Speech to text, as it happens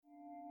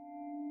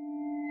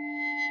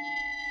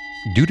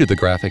Due to the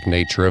graphic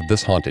nature of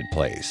this haunted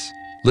place,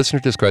 listener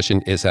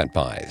discretion is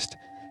advised.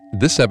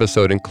 This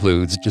episode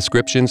includes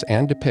descriptions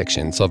and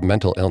depictions of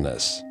mental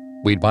illness.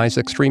 We advise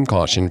extreme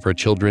caution for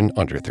children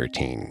under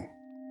 13.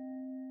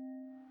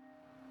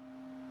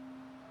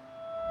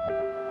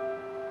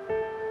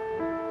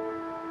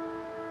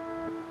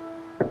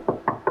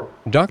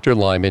 Dr.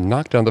 Lyman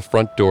knocked on the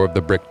front door of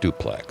the brick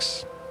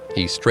duplex.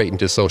 He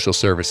straightened his social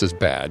services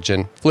badge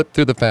and flipped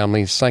through the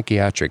family's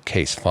psychiatric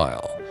case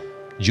file.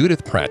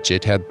 Judith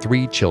Pratchett had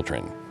 3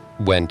 children: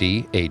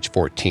 Wendy, age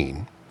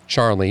 14,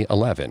 Charlie,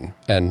 11,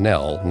 and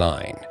Nell,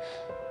 9.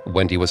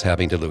 Wendy was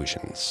having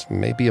delusions,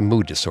 maybe a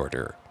mood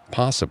disorder,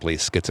 possibly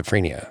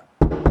schizophrenia.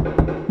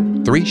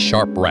 3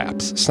 sharp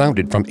raps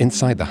sounded from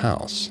inside the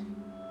house.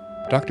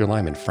 Dr.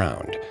 Lyman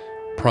frowned,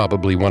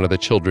 probably one of the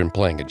children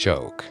playing a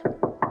joke.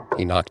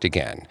 He knocked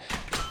again,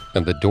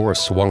 and the door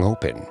swung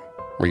open,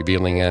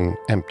 revealing an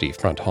empty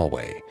front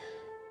hallway.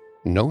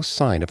 No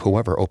sign of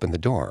whoever opened the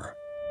door.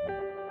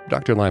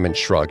 Dr. Lyman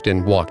shrugged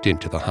and walked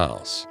into the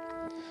house.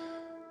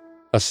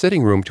 A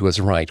sitting room to his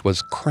right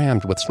was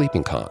crammed with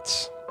sleeping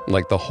cots,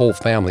 like the whole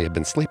family had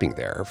been sleeping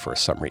there for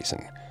some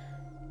reason.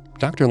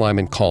 Dr.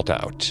 Lyman called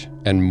out,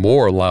 and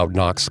more loud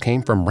knocks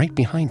came from right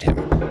behind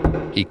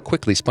him. He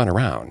quickly spun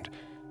around,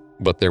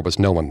 but there was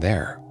no one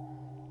there.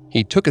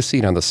 He took a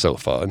seat on the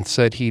sofa and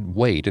said he'd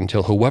wait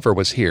until whoever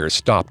was here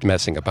stopped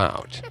messing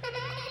about.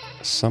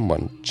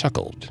 Someone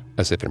chuckled,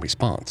 as if in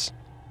response,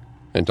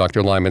 and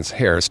Dr. Lyman's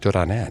hair stood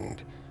on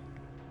end.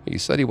 He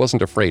said he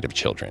wasn't afraid of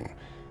children,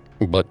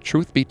 but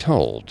truth be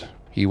told,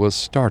 he was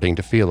starting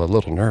to feel a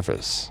little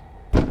nervous.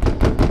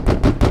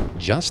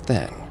 Just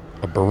then,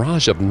 a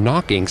barrage of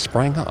knocking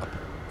sprang up,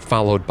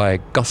 followed by a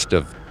gust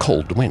of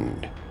cold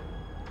wind.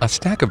 A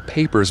stack of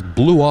papers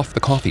blew off the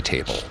coffee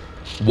table.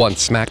 One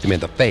smacked him in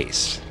the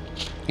face.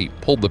 He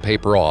pulled the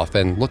paper off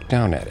and looked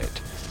down at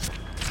it.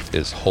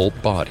 His whole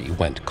body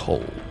went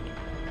cold.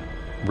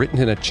 Written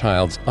in a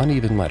child's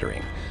uneven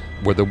lettering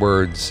were the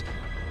words,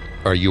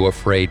 "Are you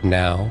afraid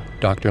now,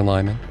 Dr.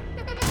 Lyman?"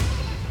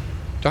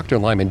 Dr.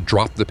 Lyman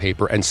dropped the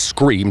paper and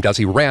screamed as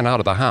he ran out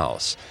of the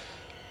house.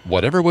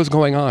 Whatever was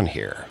going on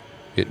here,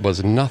 it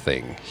was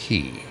nothing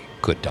he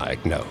could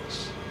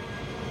diagnose.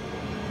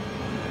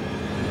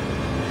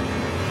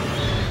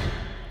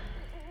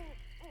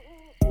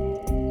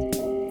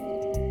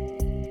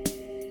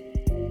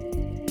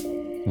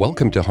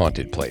 Welcome to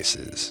Haunted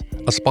Places,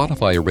 a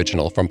Spotify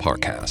original from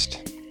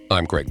Parcast.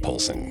 I'm Greg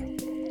Polson.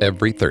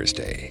 Every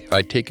Thursday,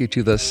 I take you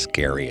to the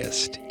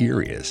scariest,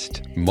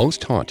 eeriest,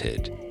 most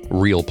haunted,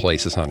 real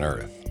places on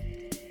Earth.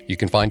 You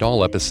can find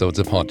all episodes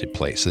of Haunted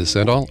Places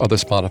and all other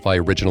Spotify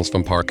originals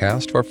from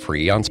Parcast for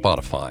free on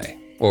Spotify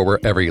or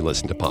wherever you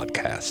listen to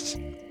podcasts.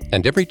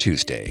 And every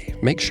Tuesday,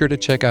 make sure to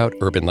check out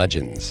Urban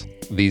Legends.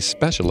 These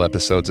special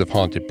episodes of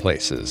Haunted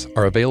Places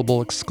are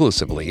available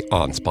exclusively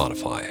on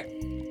Spotify.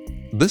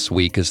 This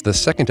week is the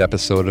second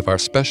episode of our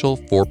special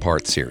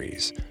 4-part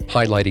series,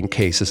 highlighting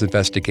cases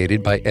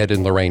investigated by Ed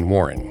and Lorraine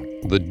Warren,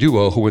 the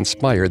duo who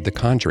inspired the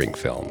Conjuring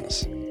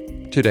films.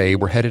 Today,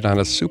 we're headed on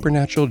a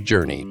supernatural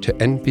journey to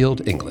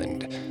Enfield,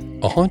 England.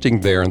 A haunting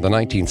there in the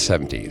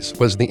 1970s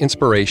was the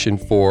inspiration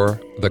for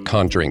The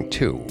Conjuring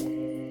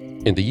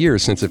 2. In the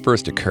years since it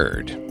first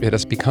occurred, it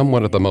has become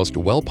one of the most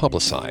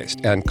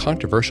well-publicized and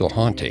controversial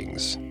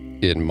hauntings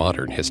in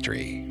modern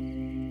history.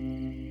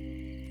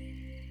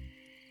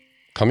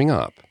 Coming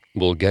up,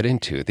 we'll get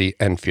into the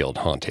Enfield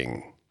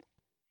haunting.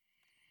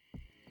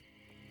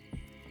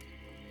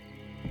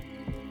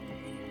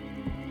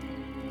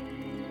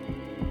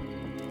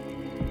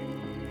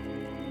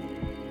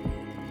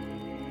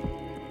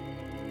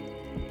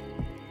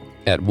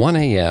 At 1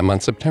 a.m.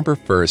 on September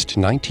 1st,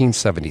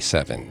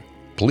 1977,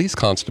 Police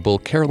Constable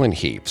Carolyn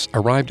Heaps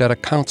arrived at a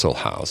council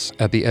house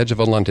at the edge of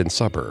a London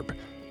suburb.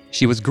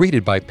 She was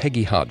greeted by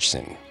Peggy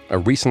Hodgson, a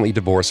recently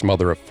divorced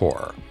mother of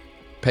 4.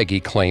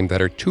 Peggy claimed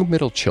that her 2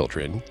 middle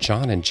children,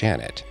 John and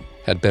Janet,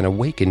 had been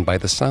awakened by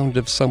the sound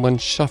of someone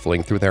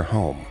shuffling through their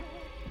home.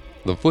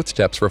 The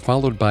footsteps were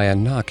followed by a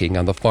knocking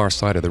on the far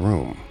side of the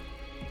room.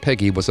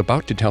 Peggy was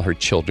about to tell her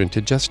children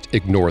to just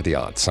ignore the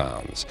odd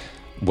sounds,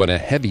 when a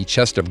heavy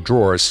chest of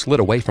drawers slid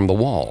away from the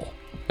wall,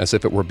 as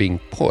if it were being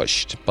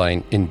pushed by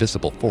an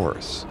invisible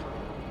force.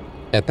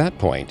 At that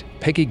point,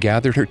 Peggy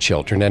gathered her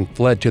children and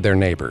fled to their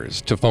neighbors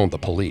to phone the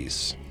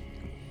police.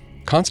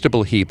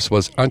 Constable Heaps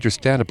was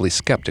understandably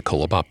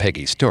skeptical about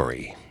Peggy's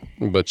story,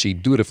 but she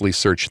dutifully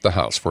searched the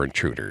house for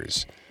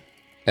intruders.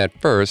 At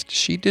first,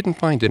 she didn't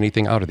find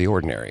anything out of the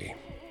ordinary.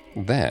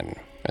 Then,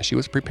 as she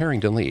was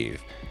preparing to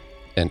leave,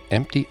 an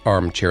empty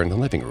armchair in the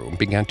living room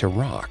began to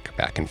rock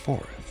back and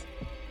forth.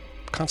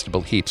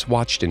 Constable Heaps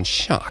watched in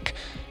shock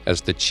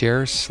as the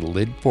chair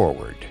slid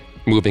forward,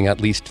 moving at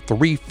least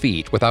 3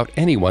 feet without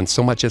anyone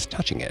so much as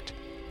touching it.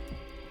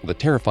 The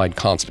terrified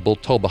constable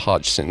told the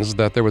Hodgsons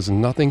that there was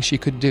nothing she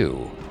could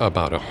do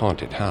about a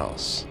haunted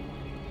house.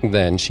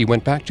 Then she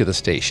went back to the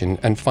station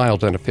and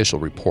filed an official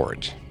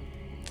report.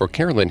 For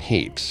Carolyn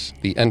Heaps,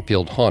 the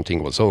Enfield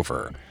haunting was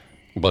over,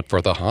 but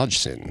for the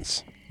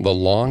Hodgsons, the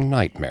long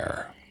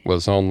nightmare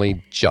was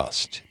only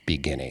just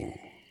beginning.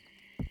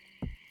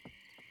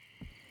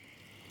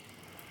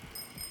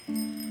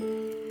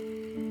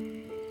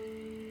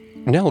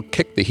 Nell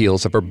kicked the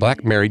heels of her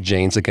black Mary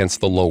Janes against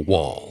the low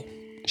wall.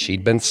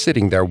 She'd been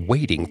sitting there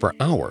waiting for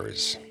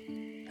hours.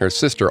 Her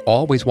sister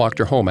always walked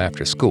her home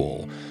after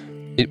school.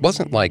 It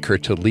wasn't like her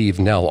to leave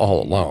Nell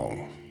all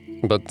alone.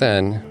 But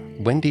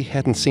then, Wendy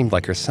hadn't seemed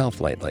like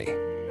herself lately.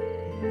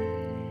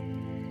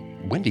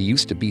 Wendy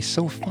used to be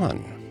so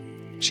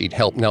fun. She'd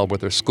help Nell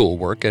with her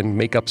schoolwork and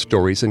make up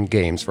stories and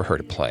games for her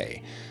to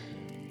play.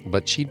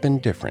 But she'd been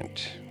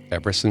different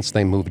ever since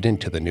they moved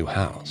into the new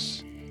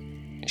house.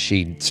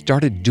 She'd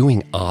started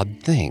doing odd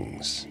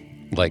things,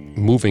 like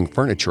moving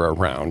furniture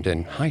around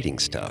and hiding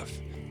stuff.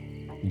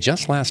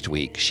 Just last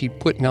week, she'd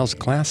put Nell's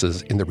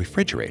glasses in the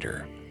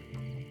refrigerator.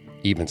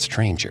 Even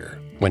stranger,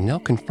 when Nell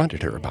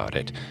confronted her about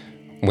it,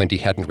 Wendy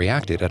hadn't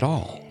reacted at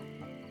all.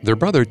 Their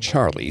brother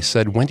Charlie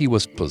said Wendy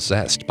was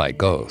possessed by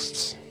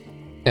ghosts.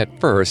 At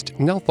first,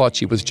 Nell thought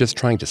she was just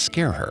trying to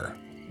scare her,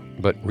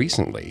 but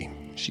recently,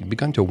 she'd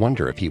begun to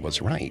wonder if he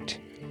was right.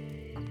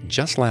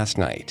 Just last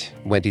night,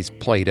 Wendy's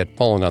plate had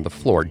fallen on the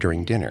floor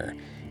during dinner.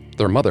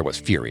 Their mother was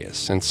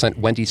furious and sent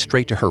Wendy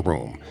straight to her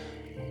room.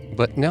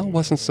 But Nell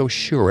wasn't so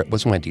sure it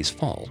was Wendy's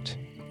fault.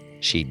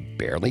 She'd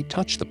barely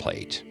touched the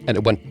plate, and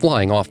it went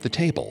flying off the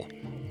table.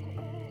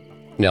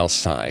 Nell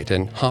sighed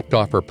and hopped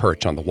off her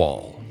perch on the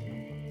wall.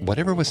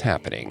 Whatever was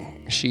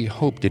happening, she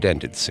hoped it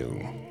ended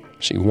soon.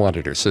 She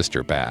wanted her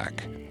sister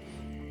back.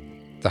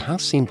 The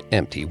house seemed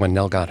empty when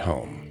Nell got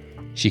home.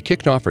 She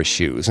kicked off her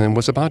shoes and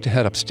was about to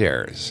head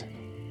upstairs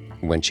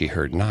when she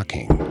heard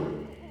knocking.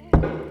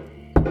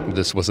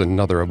 This was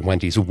another of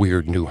Wendy's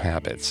weird new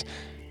habits.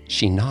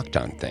 She knocked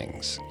on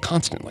things,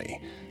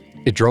 constantly.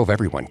 It drove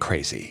everyone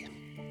crazy.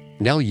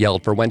 Nell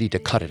yelled for Wendy to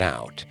cut it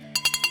out.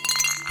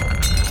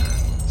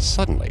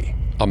 Suddenly,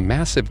 a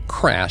massive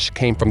crash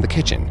came from the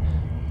kitchen.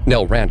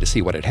 Nell ran to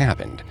see what had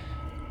happened.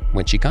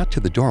 When she got to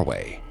the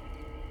doorway,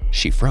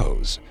 she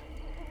froze.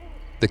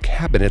 The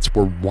cabinets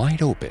were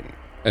wide open,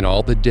 and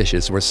all the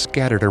dishes were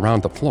scattered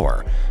around the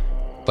floor,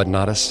 but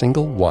not a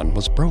single one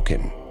was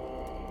broken.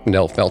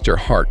 Nell felt her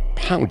heart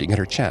pounding in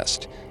her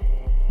chest.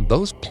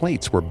 Those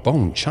plates were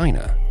bone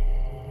china.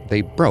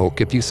 They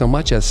broke if you so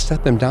much as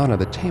set them down on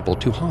the table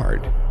too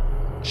hard.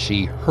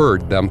 She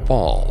heard them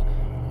fall.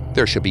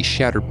 There should be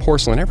shattered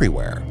porcelain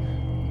everywhere.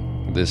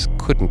 This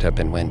couldn't have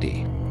been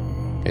Wendy.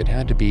 It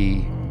had to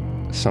be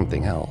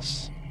something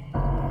else.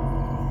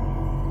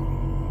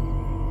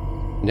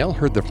 Nell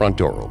heard the front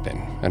door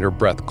open, and her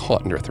breath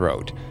caught in her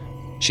throat.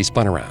 She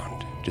spun around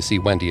to see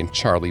Wendy and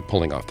Charlie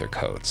pulling off their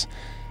coats.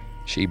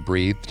 She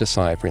breathed a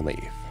sigh of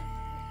relief.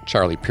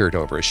 Charlie peered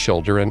over his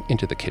shoulder and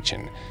into the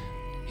kitchen.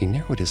 He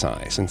narrowed his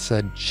eyes and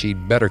said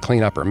she'd better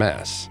clean up her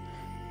mess.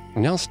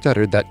 Nell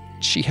stuttered that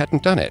she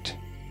hadn't done it.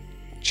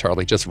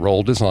 Charlie just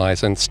rolled his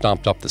eyes and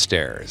stomped up the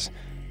stairs.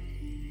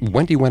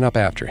 Wendy went up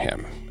after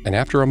him, and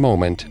after a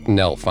moment,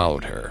 Nell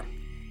followed her.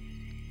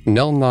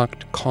 Nell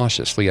knocked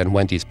cautiously on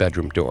Wendy's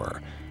bedroom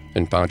door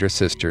and found her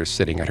sister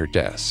sitting at her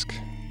desk,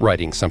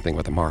 writing something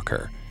with a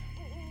marker.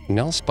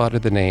 Nell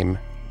spotted the name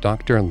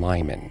Dr.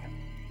 Lyman.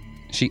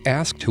 She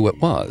asked who it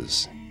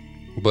was,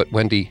 but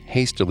Wendy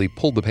hastily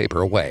pulled the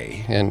paper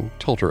away and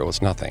told her it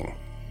was nothing.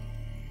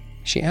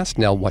 She asked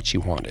Nell what she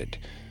wanted.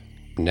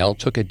 Nell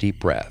took a deep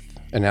breath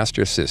and asked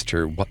her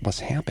sister what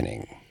was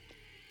happening.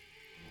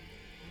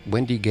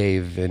 Wendy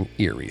gave an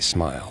eerie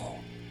smile.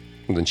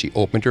 Then she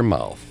opened her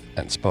mouth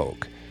and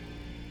spoke.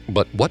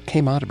 But what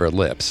came out of her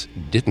lips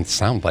didn't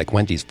sound like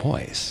Wendy's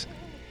voice.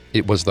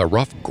 It was the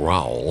rough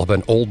growl of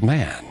an old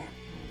man,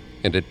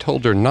 and it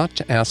told her not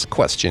to ask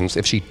questions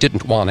if she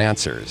didn't want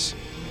answers.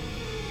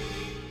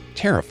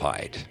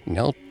 Terrified,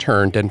 Nell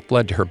turned and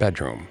fled to her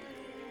bedroom.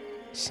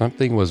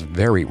 Something was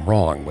very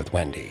wrong with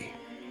Wendy.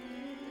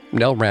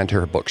 Nell ran to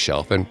her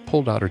bookshelf and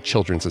pulled out her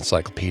children's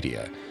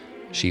encyclopedia.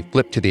 She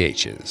flipped to the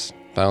H's,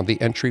 found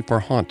the entry for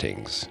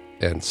hauntings,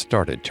 and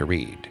started to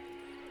read.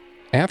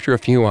 After a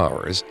few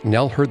hours,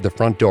 Nell heard the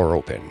front door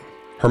open.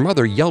 Her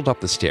mother yelled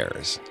up the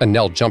stairs, and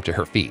Nell jumped to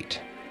her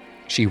feet.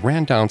 She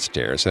ran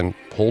downstairs and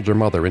pulled her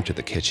mother into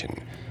the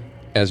kitchen.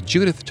 As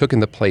Judith took in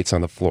the plates on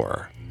the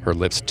floor, her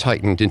lips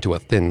tightened into a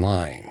thin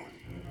line.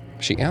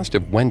 She asked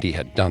if Wendy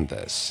had done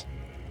this.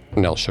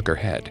 Nell shook her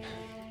head.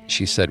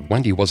 She said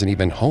Wendy wasn't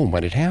even home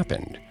when it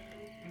happened.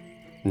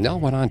 Nell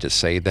went on to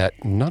say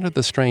that none of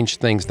the strange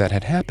things that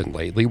had happened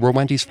lately were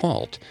Wendy's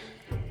fault.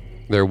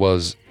 There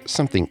was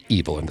something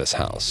evil in this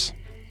house,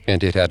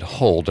 and it had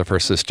hold of her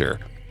sister.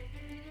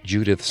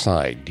 Judith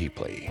sighed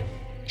deeply.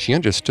 She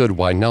understood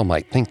why Nell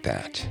might think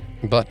that,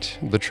 but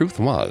the truth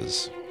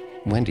was,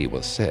 Wendy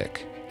was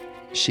sick.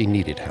 She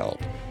needed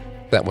help.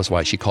 That was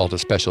why she called a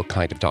special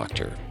kind of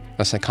doctor,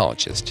 a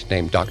psychologist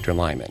named Dr.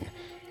 Lyman.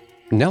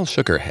 Nell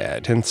shook her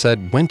head and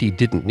said Wendy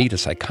didn't need a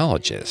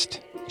psychologist.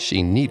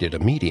 She needed a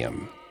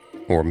medium,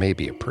 or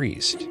maybe a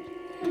priest.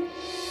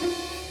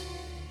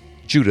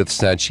 Judith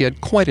said she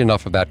had quite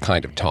enough of that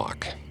kind of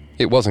talk.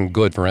 It wasn't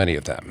good for any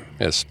of them,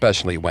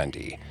 especially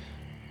Wendy.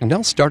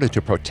 Nell started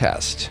to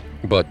protest,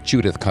 but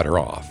Judith cut her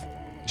off.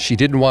 She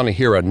didn't want to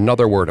hear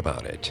another word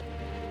about it.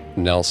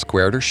 Nell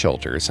squared her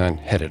shoulders and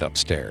headed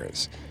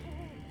upstairs.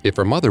 If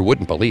her mother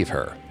wouldn't believe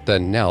her,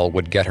 then Nell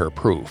would get her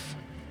proof.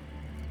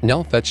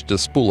 Nell fetched a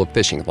spool of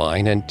fishing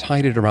line and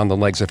tied it around the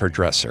legs of her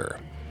dresser.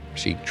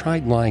 She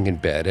tried lying in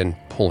bed and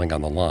pulling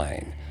on the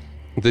line.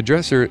 The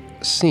dresser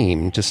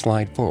seemed to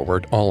slide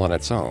forward all on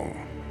its own.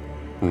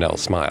 Nell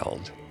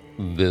smiled.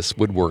 This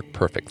would work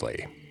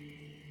perfectly.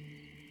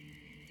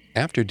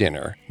 After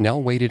dinner,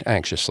 Nell waited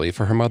anxiously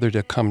for her mother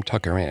to come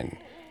tuck her in.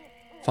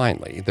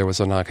 Finally, there was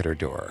a knock at her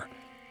door.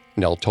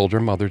 Nell told her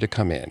mother to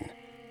come in.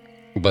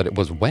 But it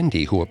was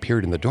Wendy who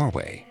appeared in the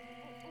doorway.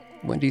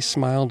 Wendy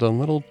smiled a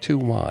little too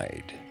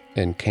wide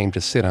and came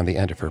to sit on the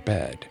end of her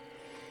bed.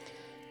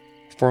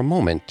 For a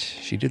moment,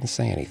 she didn't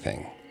say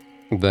anything.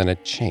 Then a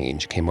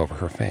change came over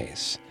her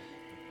face.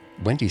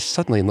 Wendy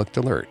suddenly looked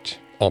alert,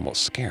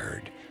 almost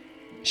scared.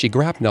 She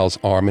grabbed Nell's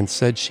arm and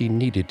said she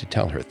needed to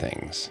tell her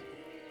things.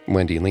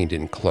 Wendy leaned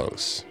in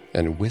close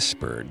and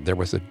whispered there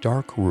was a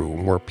dark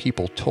room where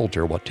people told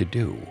her what to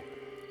do.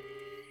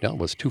 Nell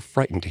was too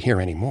frightened to hear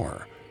any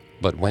more,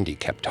 but Wendy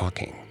kept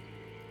talking.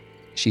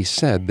 She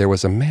said there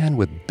was a man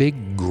with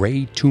big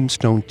gray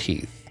tombstone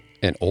teeth,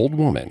 an old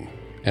woman,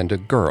 and a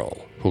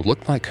girl who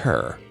looked like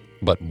her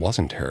but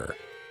wasn't her.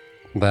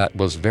 That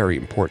was very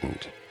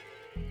important.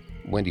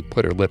 Wendy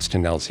put her lips to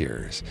Nell's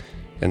ears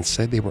and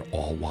said they were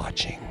all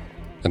watching,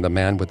 and the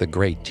man with the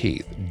gray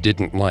teeth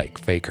didn't like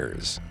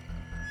fakers.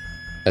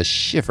 A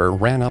shiver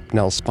ran up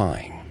Nell's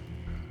spine.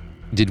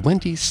 Did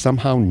Wendy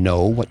somehow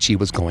know what she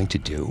was going to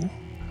do?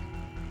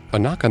 A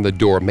knock on the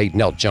door made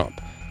Nell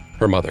jump.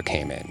 Her mother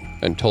came in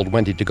and told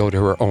Wendy to go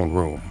to her own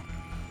room.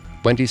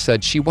 Wendy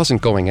said she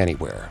wasn't going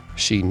anywhere.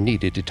 She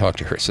needed to talk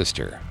to her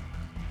sister.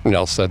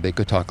 Nell said they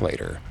could talk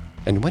later,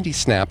 and Wendy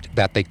snapped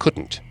that they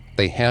couldn't.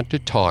 They had to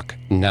talk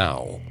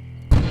now.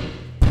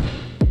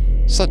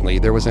 Suddenly,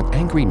 there was an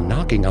angry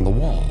knocking on the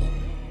wall.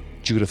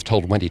 Judith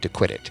told Wendy to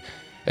quit it,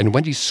 and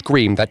Wendy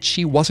screamed that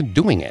she wasn't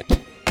doing it.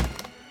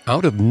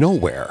 Out of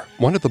nowhere,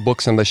 one of the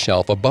books on the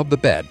shelf above the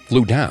bed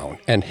flew down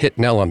and hit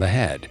Nell on the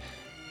head.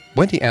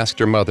 Wendy asked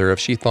her mother if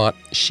she thought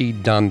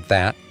she'd done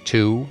that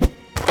too.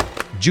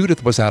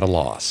 Judith was at a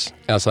loss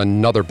as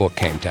another book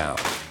came down,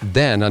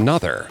 then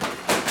another.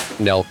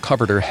 Nell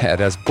covered her head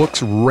as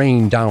books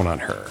rained down on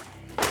her.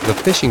 The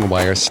fishing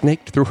wire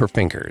snaked through her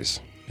fingers,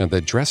 and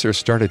the dresser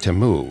started to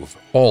move,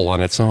 all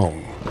on its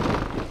own.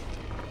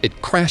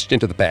 It crashed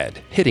into the bed,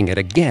 hitting it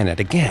again and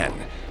again.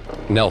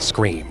 Nell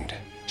screamed.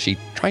 She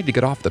tried to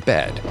get off the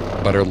bed,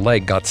 but her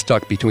leg got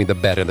stuck between the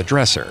bed and the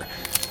dresser.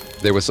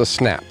 There was a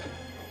snap,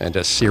 and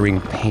a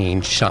searing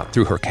pain shot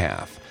through her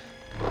calf.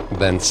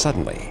 Then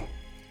suddenly,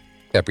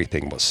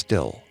 everything was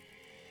still.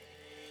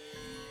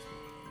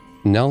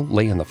 Nell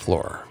lay on the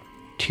floor,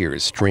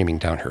 tears streaming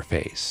down her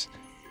face.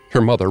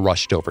 Her mother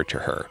rushed over to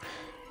her.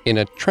 In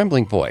a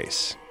trembling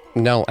voice,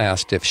 Nell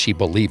asked if she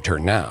believed her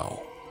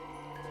now.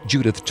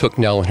 Judith took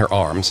Nell in her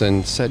arms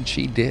and said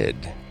she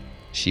did.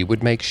 She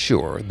would make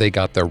sure they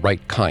got the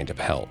right kind of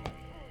help.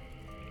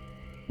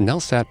 Nell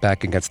sat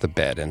back against the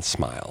bed and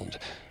smiled.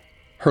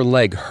 Her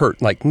leg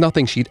hurt like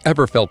nothing she'd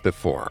ever felt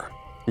before.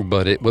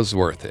 But it was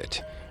worth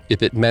it,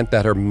 if it meant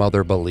that her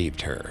mother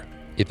believed her,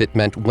 if it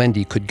meant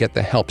Wendy could get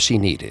the help she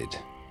needed,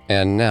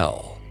 and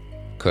Nell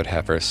could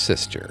have her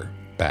sister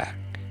back.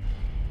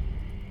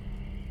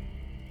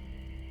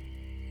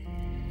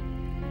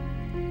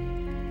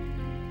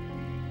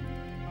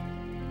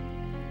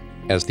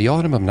 As the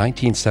autumn of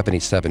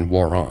 1977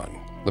 wore on,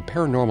 the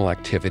paranormal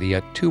activity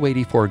at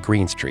 284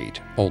 Green Street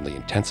only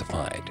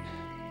intensified.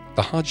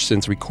 The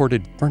Hodgsons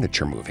recorded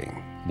furniture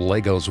moving,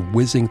 Legos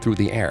whizzing through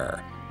the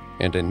air,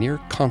 and a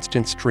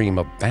near-constant stream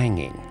of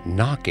banging,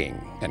 knocking,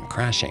 and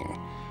crashing.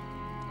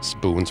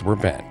 Spoons were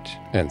bent,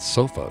 and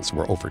sofas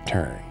were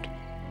overturned.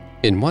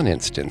 In one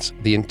instance,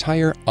 the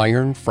entire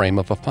iron frame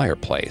of a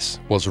fireplace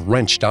was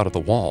wrenched out of the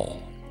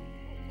wall.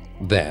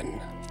 Then,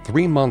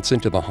 3 months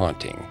into the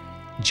haunting,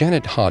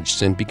 Janet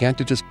Hodgson began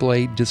to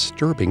display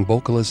disturbing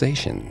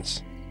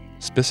vocalizations.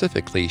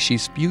 Specifically, she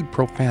spewed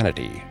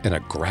profanity in a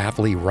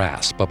gravelly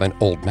rasp of an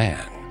old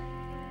man.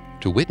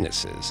 To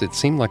witnesses, it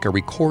seemed like a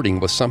recording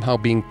was somehow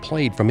being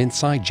played from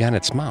inside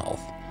Janet's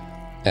mouth.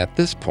 At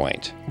this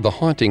point, the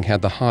haunting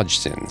had the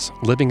Hodgsons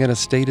living in a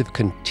state of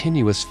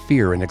continuous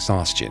fear and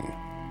exhaustion.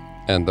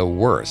 And the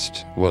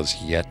worst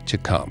was yet to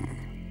come.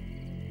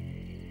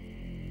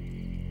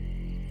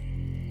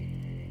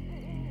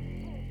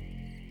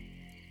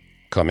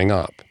 Coming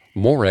up,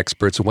 more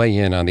experts weigh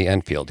in on the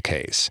Enfield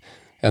case,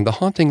 and the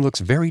haunting looks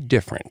very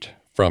different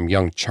from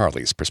young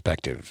Charlie's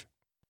perspective.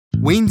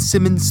 Wayne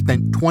Simmons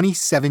spent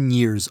 27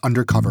 years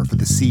undercover for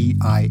the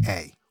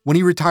CIA. When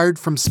he retired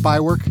from spy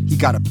work, he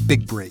got a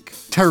big break,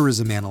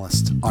 terrorism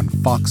analyst on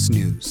Fox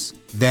News.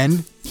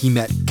 Then he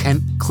met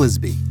Kent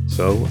Clisby.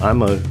 So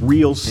I'm a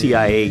real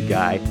CIA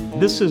guy.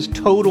 This is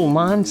total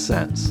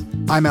nonsense.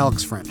 I'm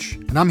Alex French,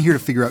 and I'm here to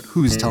figure out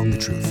who's telling the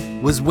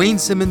truth. Was Wayne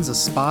Simmons a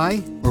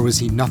spy, or was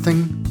he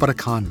nothing but a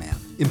con man?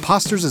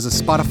 Imposters is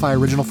a Spotify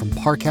original from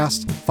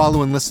Parcast.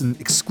 Follow and listen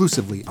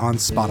exclusively on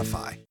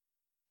Spotify.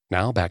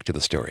 Now back to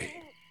the story.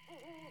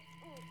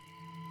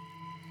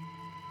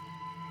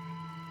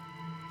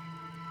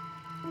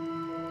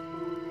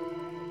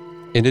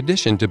 In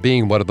addition to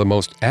being one of the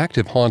most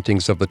active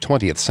hauntings of the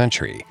 20th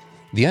century,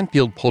 the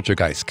Enfield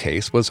poltergeist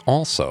case was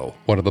also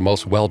one of the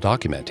most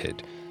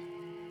well-documented.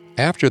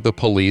 After the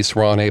police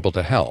were unable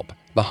to help,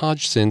 the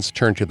Hodgsons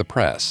turned to the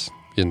press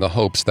in the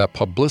hopes that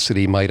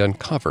publicity might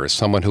uncover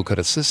someone who could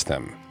assist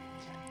them.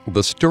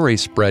 The story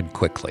spread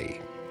quickly,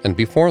 and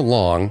before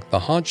long, the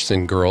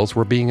Hodgson girls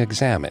were being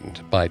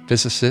examined by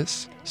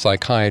physicists,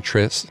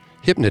 psychiatrists,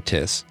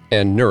 hypnotists,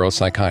 and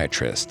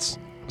neuropsychiatrists.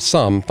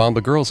 Some found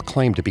the girls'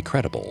 claim to be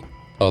credible,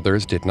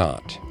 others did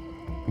not.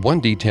 One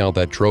detail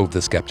that drove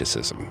the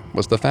skepticism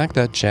was the fact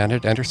that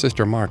Janet and her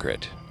sister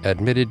Margaret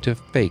admitted to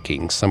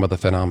faking some of the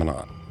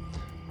phenomena.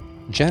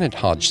 Janet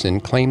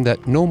Hodgson claimed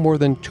that no more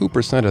than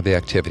 2% of the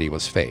activity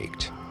was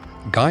faked.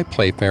 Guy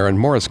Playfair and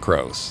Morris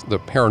Gross, the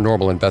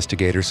paranormal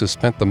investigators who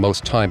spent the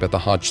most time at the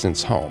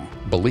Hodgsons' home,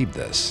 believed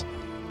this.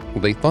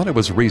 They thought it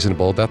was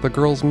reasonable that the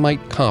girls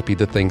might copy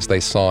the things they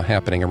saw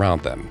happening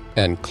around them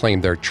and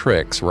claim their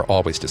tricks were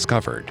always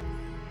discovered.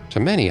 To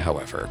many,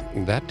 however,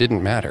 that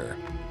didn't matter.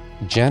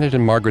 Janet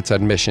and Margaret's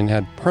admission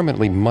had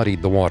permanently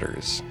muddied the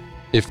waters.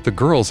 If the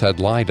girls had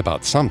lied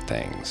about some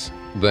things,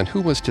 then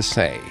who was to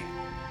say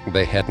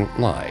they hadn't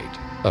lied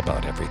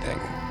about everything?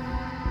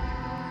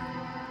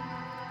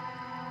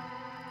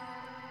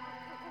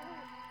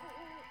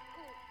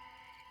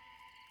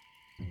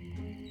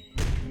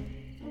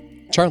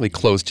 Charlie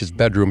closed his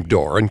bedroom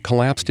door and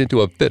collapsed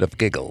into a fit of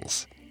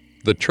giggles.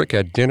 The trick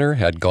at dinner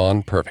had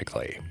gone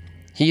perfectly.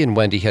 He and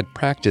Wendy had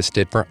practiced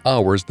it for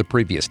hours the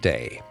previous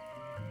day.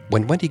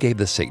 When Wendy gave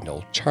the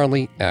signal,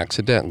 Charlie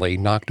accidentally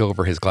knocked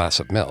over his glass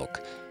of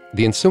milk.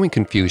 The ensuing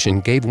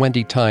confusion gave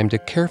Wendy time to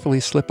carefully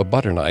slip a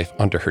butter knife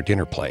under her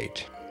dinner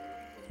plate.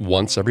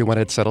 Once everyone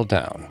had settled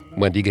down,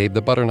 Wendy gave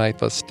the butter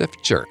knife a stiff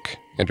jerk,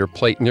 and her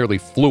plate nearly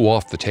flew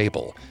off the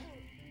table.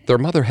 Their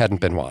mother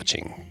hadn't been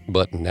watching,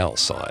 but Nell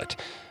saw it,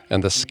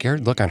 and the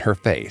scared look on her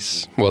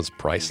face was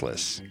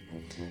priceless.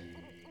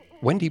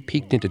 Wendy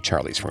peeked into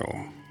Charlie's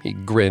room. He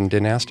grinned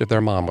and asked if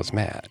their mom was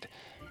mad.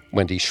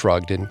 Wendy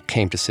shrugged and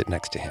came to sit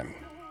next to him.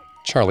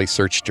 Charlie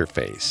searched her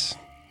face.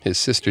 His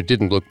sister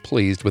didn't look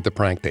pleased with the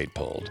prank they'd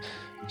pulled.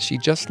 She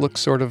just looked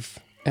sort of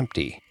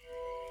empty.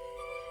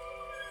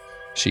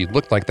 She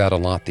looked like that a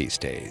lot these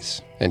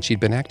days, and she'd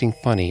been acting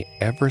funny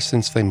ever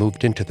since they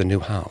moved into the new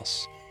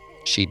house.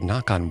 She'd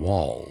knock on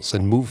walls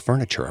and move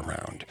furniture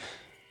around.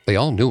 They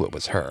all knew it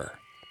was her.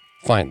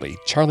 Finally,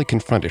 Charlie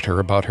confronted her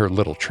about her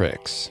little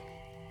tricks.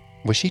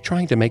 Was she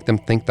trying to make them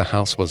think the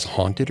house was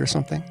haunted or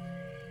something?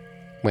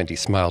 Wendy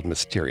smiled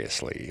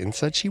mysteriously and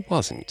said she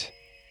wasn't.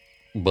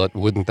 But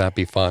wouldn't that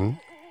be fun?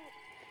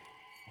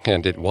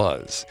 And it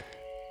was.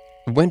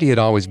 Wendy had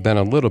always been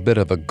a little bit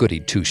of a goody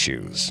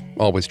two-shoes,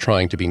 always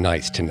trying to be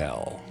nice to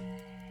Nell.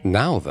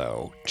 Now,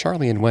 though,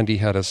 Charlie and Wendy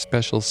had a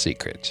special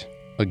secret,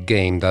 a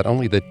game that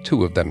only the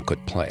two of them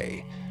could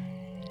play.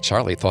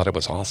 Charlie thought it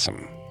was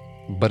awesome,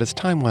 but as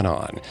time went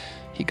on,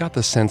 he got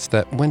the sense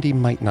that Wendy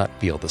might not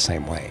feel the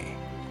same way.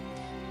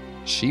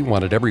 She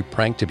wanted every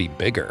prank to be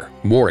bigger,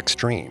 more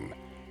extreme.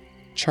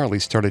 Charlie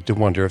started to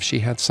wonder if she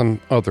had some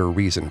other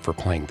reason for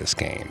playing this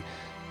game.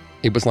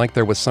 It was like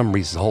there was some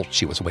result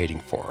she was waiting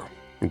for,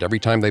 and every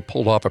time they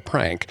pulled off a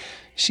prank,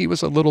 she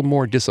was a little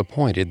more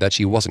disappointed that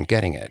she wasn't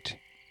getting it.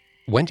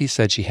 Wendy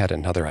said she had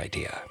another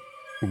idea,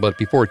 but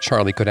before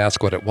Charlie could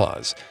ask what it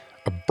was,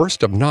 a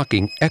burst of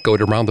knocking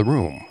echoed around the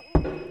room.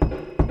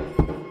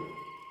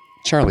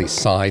 Charlie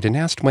sighed and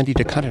asked Wendy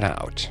to cut it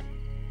out.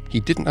 He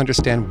didn't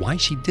understand why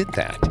she did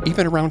that,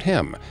 even around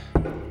him.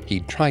 He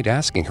tried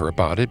asking her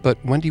about it,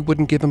 but Wendy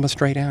wouldn't give him a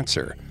straight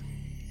answer.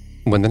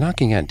 When the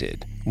knocking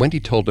ended,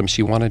 Wendy told him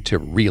she wanted to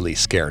really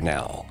scare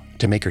Nell,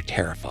 to make her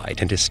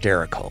terrified and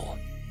hysterical.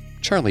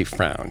 Charlie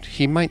frowned.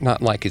 He might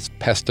not like his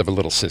pest of a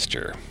little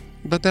sister,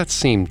 but that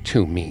seemed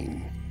too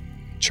mean.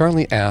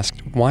 Charlie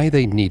asked why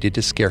they needed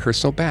to scare her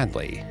so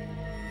badly.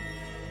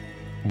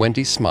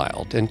 Wendy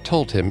smiled and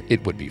told him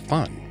it would be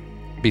fun.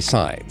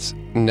 Besides,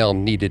 Nell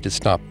needed to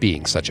stop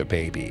being such a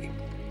baby.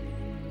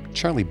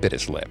 Charlie bit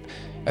his lip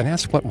and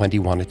asked what Wendy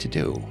wanted to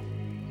do.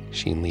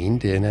 She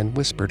leaned in and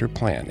whispered her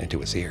plan into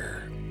his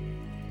ear.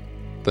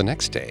 The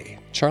next day,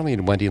 Charlie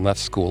and Wendy left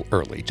school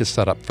early to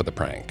set up for the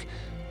prank.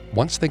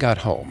 Once they got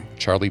home,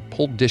 Charlie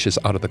pulled dishes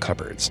out of the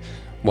cupboards,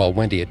 while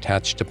Wendy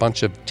attached a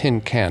bunch of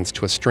tin cans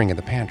to a string in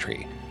the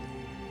pantry.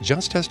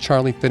 Just as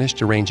Charlie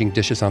finished arranging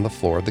dishes on the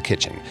floor of the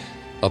kitchen,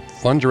 a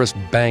thunderous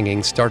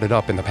banging started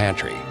up in the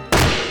pantry.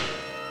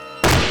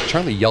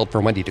 Charlie yelled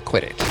for Wendy to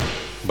quit it,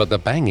 but the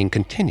banging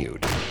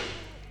continued.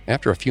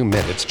 After a few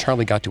minutes,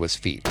 Charlie got to his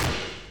feet.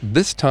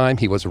 This time,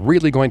 he was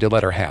really going to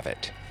let her have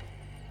it.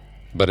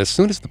 But as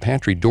soon as the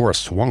pantry door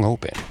swung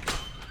open,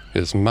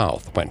 his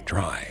mouth went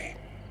dry.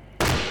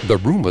 The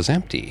room was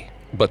empty,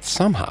 but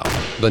somehow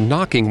the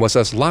knocking was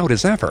as loud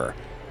as ever.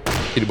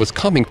 It was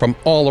coming from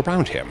all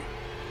around him.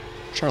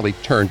 Charlie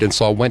turned and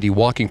saw Wendy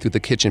walking through the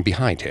kitchen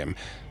behind him,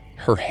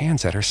 her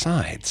hands at her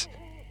sides.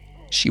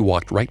 She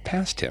walked right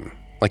past him,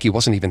 like he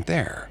wasn't even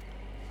there.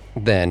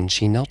 Then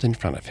she knelt in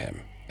front of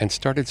him and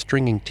started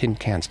stringing tin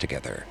cans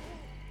together.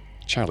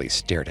 Charlie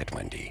stared at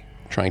Wendy,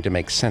 trying to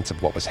make sense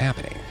of what was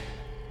happening.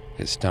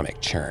 His stomach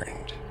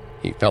churned.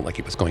 He felt like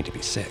he was going to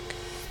be sick.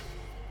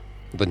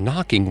 The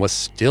knocking was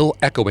still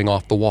echoing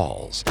off the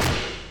walls,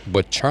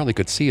 but Charlie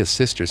could see his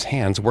sister's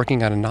hands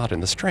working on a knot in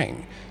the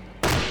string.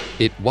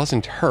 It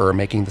wasn't her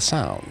making the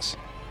sounds.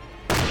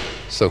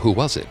 So who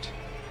was it?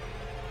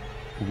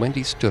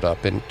 Wendy stood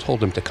up and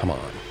told him to come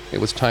on. It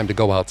was time to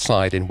go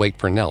outside and wait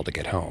for Nell to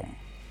get home.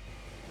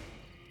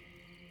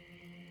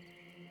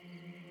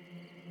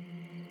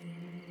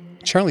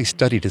 Charlie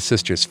studied his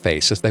sister's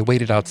face as they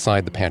waited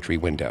outside the pantry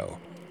window.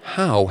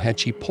 How had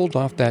she pulled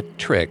off that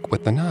trick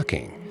with the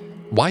knocking?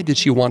 Why did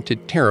she want to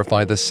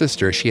terrify the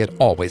sister she had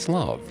always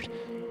loved?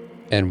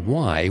 And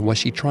why was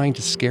she trying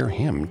to scare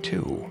him,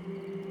 too?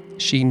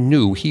 She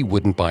knew he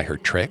wouldn't buy her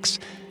tricks.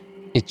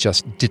 It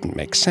just didn't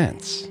make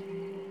sense.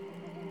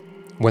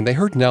 When they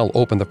heard Nell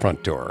open the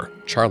front door,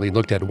 Charlie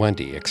looked at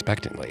Wendy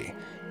expectantly.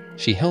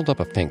 She held up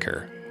a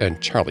finger,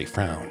 and Charlie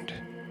frowned.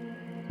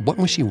 What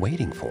was she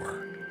waiting for?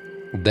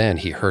 Then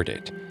he heard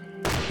it.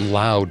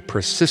 Loud,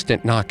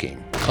 persistent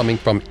knocking coming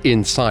from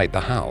inside the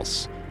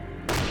house.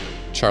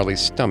 Charlie's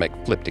stomach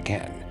flipped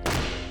again.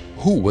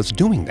 Who was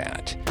doing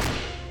that?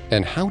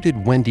 And how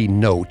did Wendy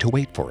know to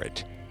wait for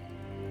it?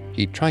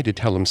 He tried to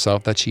tell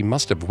himself that she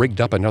must have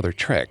rigged up another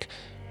trick,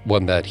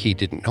 one that he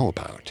didn't know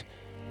about.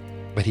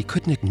 But he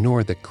couldn't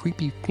ignore the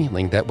creepy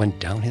feeling that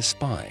went down his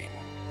spine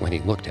when he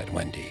looked at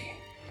Wendy.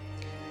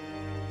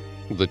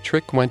 The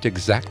trick went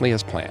exactly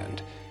as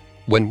planned.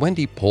 When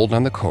Wendy pulled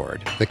on the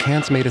cord, the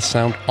cans made a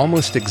sound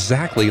almost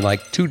exactly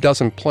like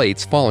 24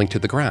 plates falling to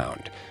the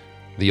ground.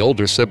 The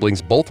older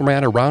siblings both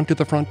ran around to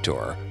the front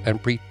door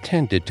and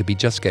pretended to be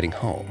just getting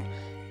home.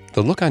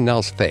 The look on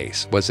Nell's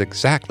face was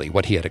exactly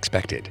what he had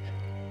expected.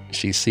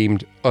 She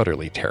seemed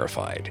utterly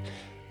terrified.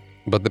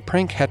 But the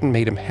prank hadn't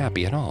made him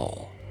happy at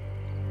all.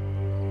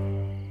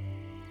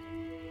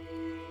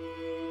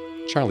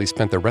 Charlie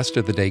spent the rest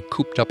of the day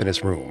cooped up in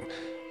his room.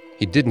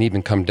 He didn't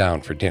even come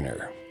down for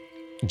dinner.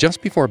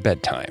 Just before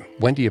bedtime,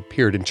 Wendy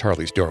appeared in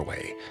Charlie's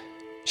doorway.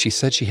 She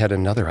said she had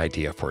another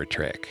idea for a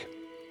trick.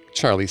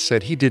 Charlie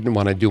said he didn't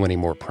want to do any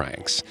more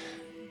pranks.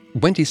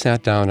 Wendy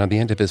sat down on the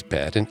end of his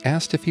bed and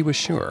asked if he was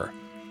sure.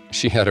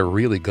 She had a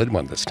really good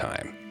one this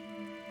time.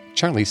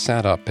 Charlie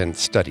sat up and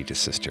studied his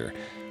sister.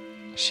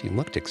 She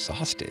looked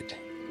exhausted.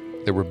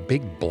 There were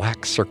big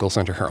black circles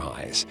under her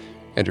eyes,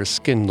 and her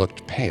skin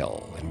looked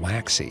pale and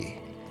waxy.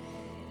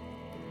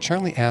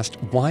 Charlie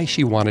asked why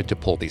she wanted to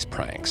pull these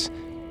pranks.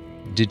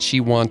 Did she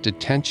want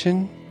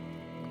attention?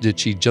 Did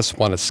she just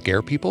want to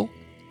scare people?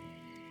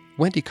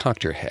 Wendy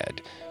cocked her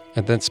head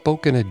and then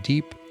spoke in a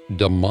deep,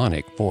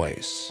 demonic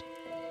voice.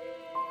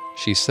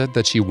 She said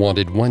that she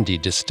wanted Wendy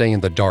to stay in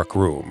the dark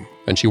room,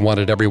 and she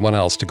wanted everyone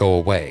else to go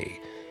away.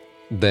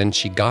 Then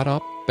she got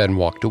up and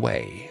walked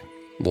away,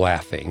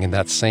 laughing in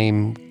that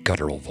same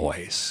guttural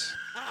voice.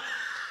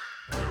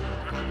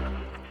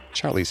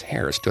 Charlie's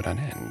hair stood on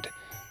end.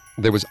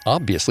 There was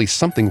obviously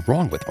something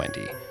wrong with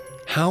Wendy.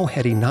 How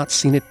had he not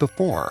seen it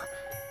before?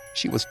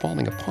 She was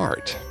falling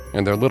apart,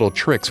 and their little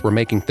tricks were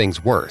making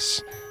things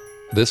worse.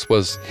 This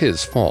was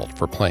his fault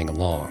for playing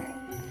along.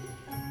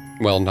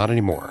 Well, not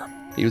anymore.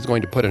 He was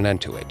going to put an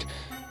end to it.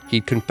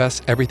 He'd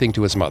confess everything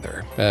to his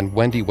mother, and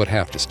Wendy would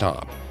have to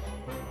stop.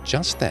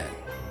 Just then,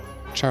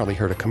 Charlie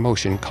heard a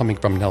commotion coming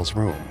from Nell's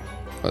room,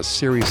 a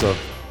series of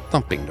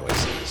thumping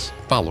noises,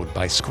 followed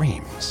by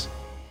screams.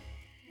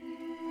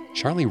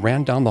 Charlie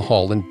ran down the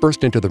hall and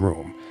burst into the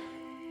room.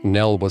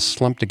 Nell was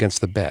slumped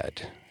against the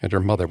bed, and her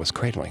mother was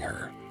cradling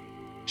her.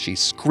 She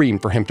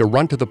screamed for him to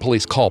run to the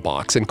police call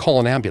box and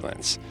call an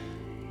ambulance.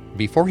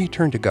 Before he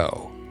turned to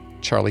go,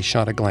 Charlie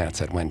shot a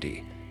glance at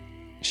Wendy.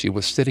 She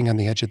was sitting on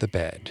the edge of the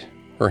bed,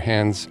 her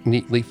hands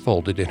neatly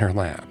folded in her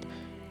lap.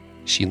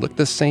 She looked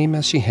the same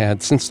as she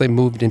had since they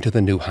moved into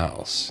the new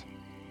house,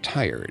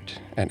 tired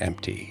and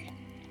empty.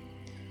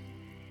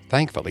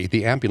 Thankfully,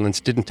 the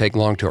ambulance didn't take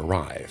long to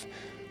arrive.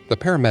 The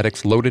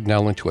paramedics loaded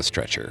Nell into a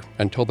stretcher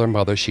and told their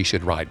mother she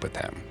should ride with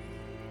them.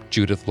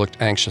 Judith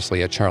looked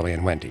anxiously at Charlie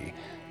and Wendy.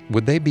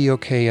 Would they be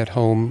okay at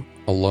home,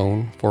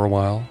 alone, for a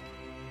while?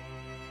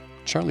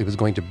 Charlie was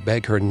going to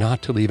beg her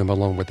not to leave him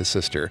alone with his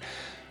sister,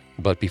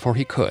 but before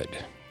he could,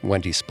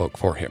 Wendy spoke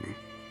for him.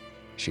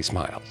 She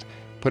smiled,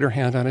 put her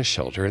hand on his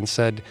shoulder, and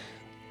said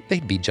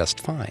they'd be just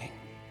fine.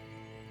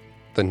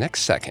 The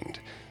next second,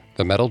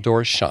 the metal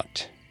door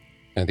shut,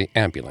 and the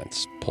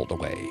ambulance pulled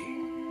away.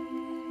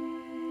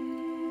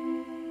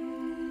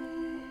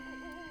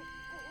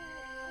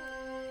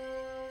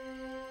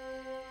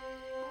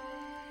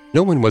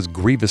 No one was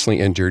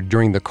grievously injured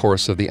during the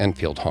course of the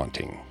Enfield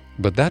haunting,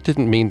 but that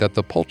didn't mean that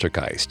the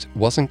poltergeist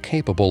wasn't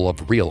capable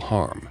of real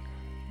harm.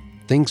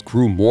 Things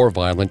grew more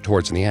violent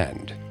towards the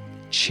end.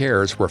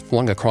 Chairs were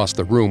flung across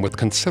the room with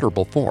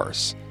considerable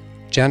force.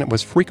 Janet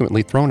was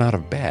frequently thrown out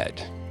of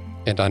bed,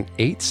 and on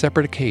 8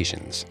 separate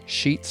occasions,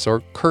 sheets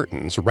or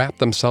curtains wrapped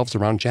themselves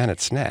around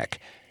Janet's neck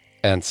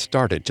and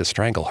started to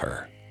strangle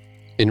her.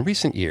 In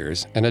recent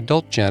years, an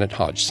adult Janet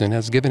Hodgson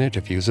has given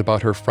interviews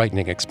about her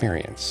frightening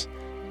experience.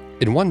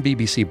 In one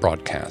BBC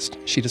broadcast,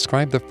 she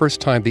described the first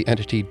time the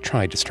entity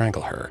tried to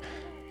strangle her,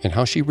 and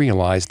how she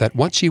realized that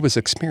what she was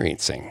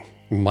experiencing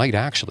might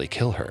actually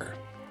kill her.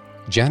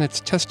 Janet's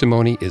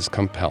testimony is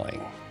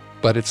compelling,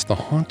 but it's the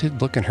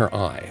haunted look in her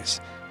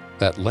eyes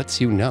that lets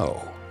you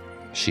know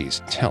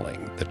she's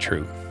telling the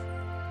truth.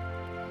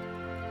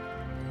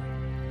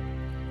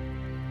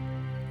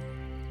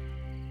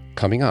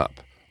 Coming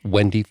up,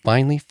 Wendy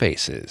finally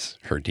faces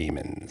her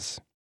demons.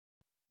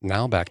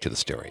 Now back to the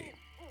story.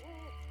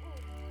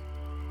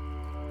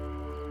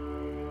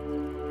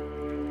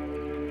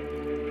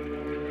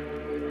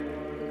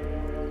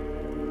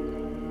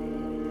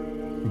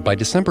 By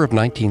December of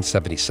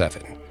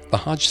 1977, the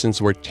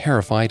Hodgsons were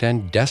terrified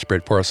and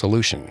desperate for a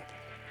solution.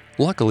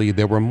 Luckily,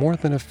 there were more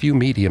than a few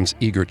mediums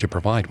eager to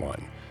provide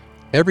one.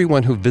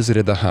 Everyone who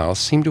visited the house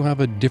seemed to have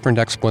a different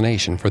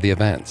explanation for the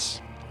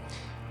events.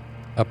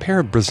 A pair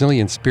of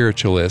Brazilian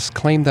spiritualists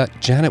claimed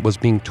that Janet was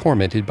being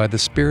tormented by the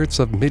spirits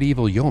of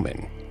medieval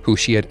yeomen, who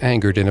she had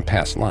angered in a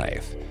past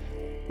life.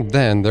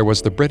 Then there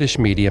was the British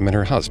medium and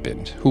her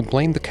husband, who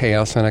blamed the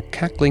chaos on a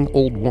cackling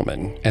old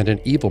woman and an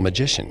evil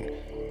magician,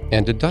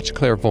 and a Dutch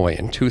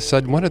clairvoyant who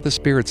said one of the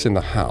spirits in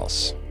the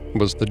house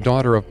was the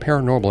daughter of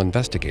paranormal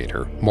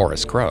investigator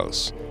Maurice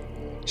Gross.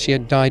 She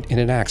had died in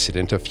an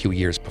accident a few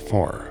years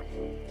before.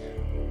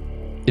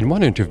 In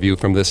one interview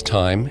from this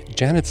time,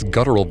 Janet's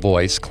guttural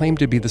voice claimed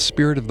to be the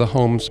spirit of the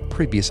home's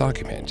previous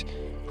occupant,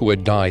 who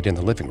had died in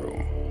the living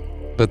room.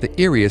 But the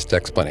eeriest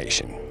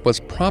explanation was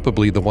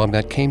probably the one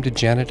that came to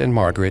Janet and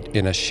Margaret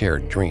in a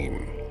shared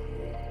dream.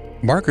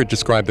 Margaret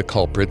described the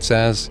culprits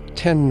as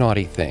 10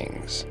 naughty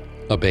things: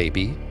 a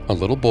baby, a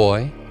little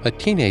boy, a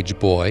teenage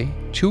boy,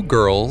 2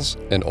 girls,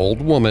 an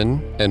old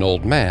woman, an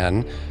old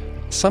man,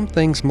 some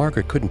things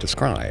Margaret couldn't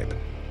describe,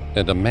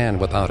 and a man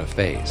without a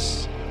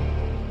face.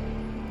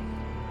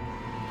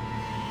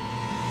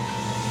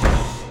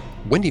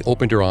 Wendy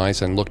opened her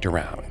eyes and looked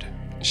around.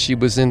 She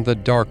was in the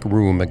dark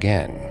room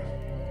again.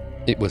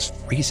 It was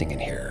freezing in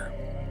here.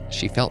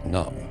 She felt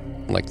numb,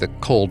 like the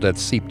cold had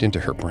seeped into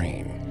her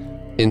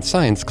brain. In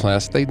science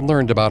class, they'd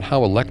learned about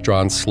how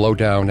electrons slow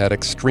down at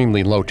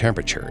extremely low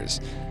temperatures.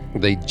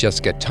 They'd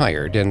just get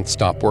tired and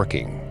stop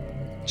working.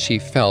 She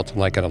felt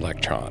like an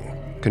electron,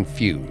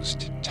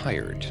 confused,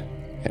 tired,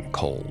 and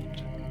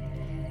cold.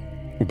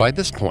 By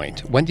this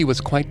point, Wendy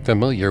was quite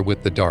familiar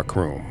with the dark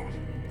room.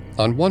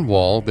 On one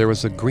wall, there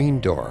was a green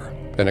door,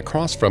 and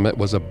across from it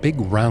was a big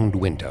round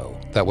window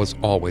that was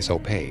always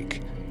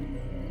opaque.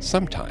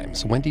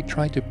 Sometimes Wendy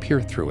tried to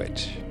peer through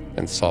it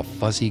and saw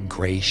fuzzy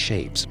gray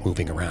shapes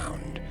moving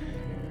around.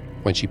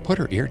 When she put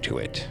her ear to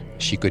it,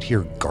 she could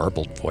hear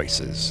garbled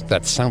voices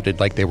that sounded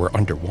like they were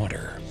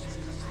underwater.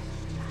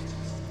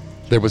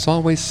 There was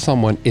always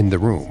someone in the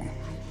room,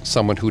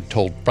 someone who'd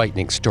told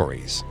frightening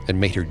stories and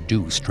made her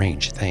do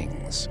strange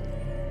things.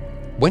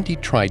 Wendy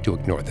tried to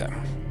ignore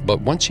them,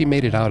 but once she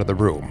made it out of the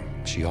room,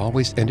 she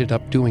always ended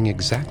up doing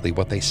exactly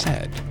what they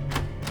said.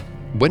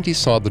 Wendy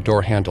saw the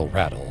door handle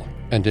rattle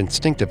and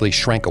instinctively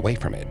shrank away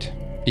from it,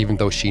 even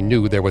though she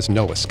knew there was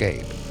no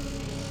escape.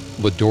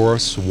 The door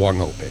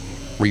swung open,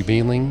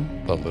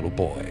 revealing the little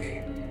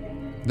boy.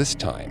 This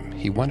time,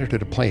 he wanted her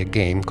to play a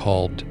game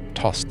called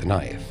Toss the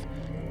Knife.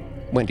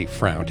 Wendy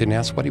frowned and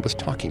asked what he was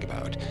talking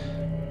about,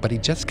 but he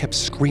just kept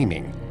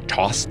screaming,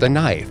 "Toss the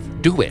knife!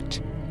 Do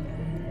it!"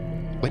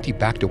 Wendy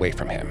backed away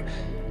from him.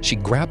 She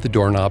grabbed the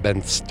doorknob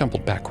and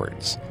stumbled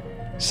backwards.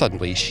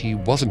 Suddenly, she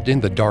wasn't in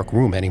the dark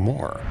room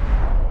anymore.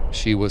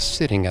 She was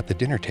sitting at the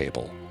dinner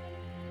table,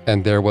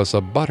 and there was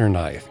a butter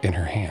knife in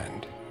her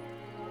hand.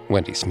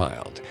 Wendy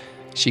smiled.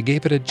 She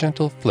gave it a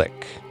gentle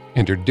flick,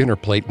 and her dinner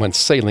plate went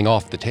sailing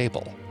off the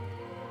table.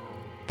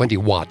 Wendy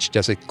watched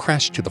as it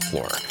crashed to the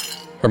floor.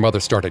 Her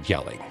mother started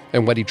yelling,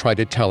 and Wendy tried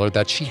to tell her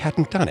that she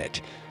hadn't done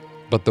it,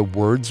 but the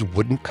words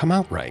wouldn't come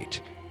out right.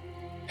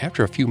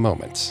 After a few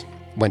moments,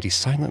 Wendy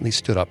silently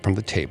stood up from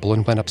the table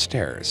and went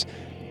upstairs.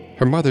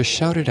 Her mother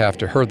shouted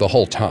after her the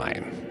whole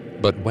time,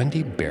 but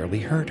Wendy barely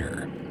heard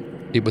her.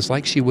 It was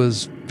like she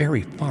was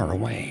very far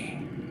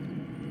away.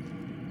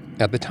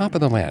 At the top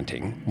of the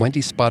landing,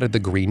 Wendy spotted the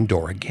green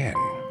door again.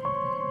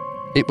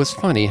 It was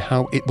funny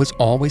how it was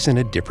always in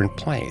a different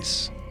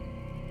place.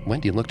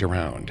 Wendy looked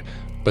around,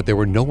 but there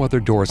were no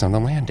other doors on the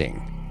landing.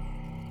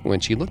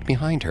 When she looked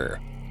behind her,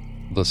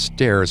 the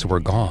stairs were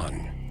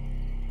gone.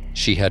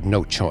 She had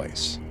no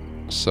choice,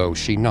 so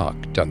she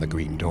knocked on the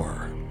green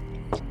door.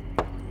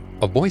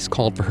 A voice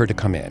called for her to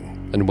come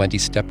in, and Wendy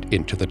stepped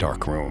into the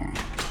dark room.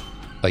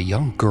 A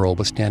young girl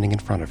was standing in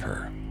front of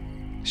her.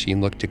 She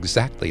looked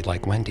exactly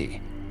like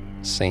Wendy,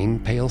 same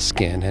pale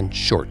skin and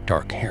short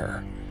dark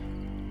hair.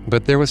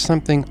 But there was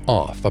something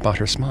off about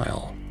her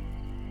smile,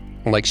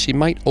 like she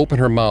might open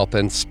her mouth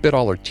and spit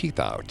all her teeth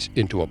out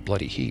into a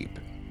bloody heap.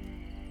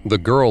 The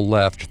girl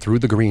left through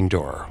the green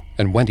door,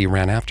 and Wendy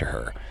ran after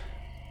her.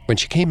 When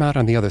she came out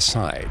on the other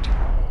side,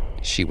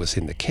 she was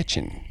in the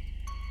kitchen.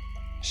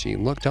 She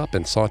looked up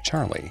and saw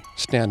Charlie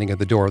standing at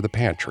the door of the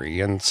pantry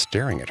and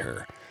staring at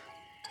her.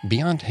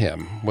 Beyond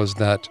him was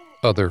that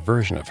other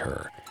version of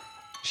her.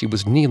 She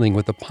was kneeling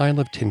with a pile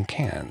of tin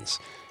cans.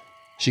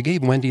 She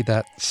gave Wendy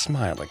that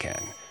smile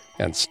again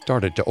and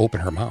started to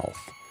open her mouth.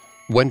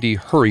 Wendy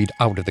hurried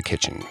out of the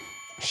kitchen.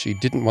 She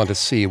didn't want to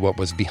see what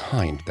was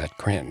behind that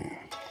grin.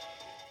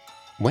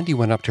 Wendy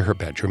went up to her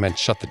bedroom and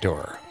shut the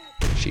door.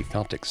 She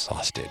felt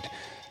exhausted.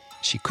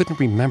 She couldn't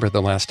remember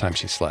the last time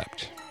she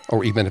slept,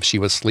 or even if she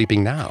was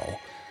sleeping now.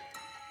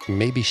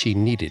 Maybe she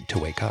needed to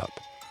wake up.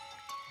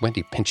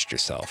 Wendy pinched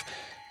herself,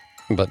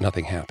 but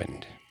nothing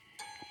happened.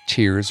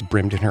 Tears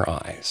brimmed in her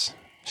eyes.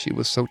 She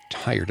was so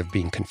tired of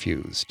being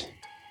confused.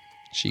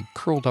 She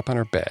curled up on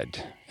her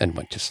bed and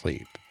went to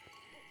sleep.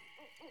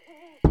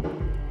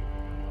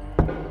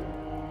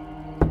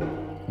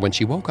 When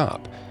she woke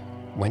up,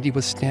 Wendy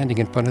was standing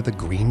in front of the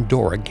green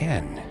door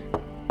again.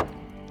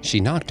 She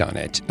knocked on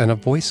it, and a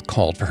voice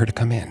called for her to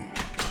come in.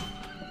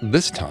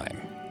 This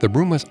time, the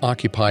room was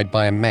occupied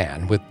by a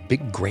man with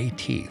big gray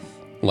teeth,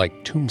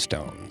 like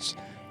tombstones.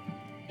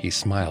 He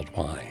smiled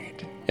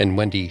wide, and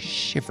Wendy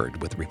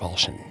shivered with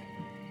revulsion.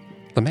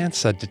 The man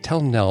said to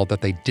tell Nell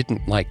that they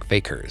didn't like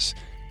fakers.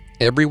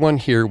 Everyone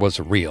here was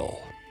real,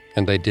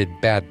 and they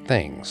did bad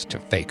things to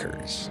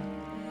fakers.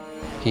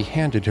 He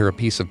handed her a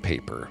piece of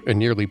paper and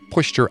nearly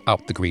pushed her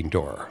out the green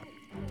door.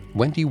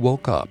 Wendy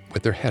woke up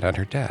with her head on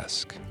her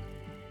desk.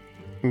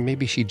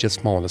 Maybe she'd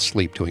just fallen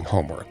asleep doing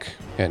homework,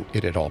 and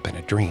it had all been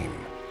a dream.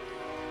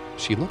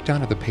 She looked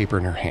down at the paper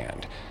in her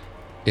hand.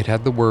 It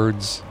had the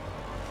words,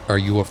 "Are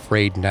you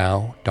afraid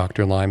now,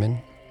 Dr.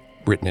 Lyman?"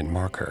 written in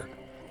marker.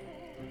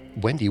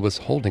 Wendy was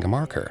holding a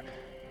marker,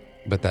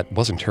 but that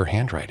wasn't her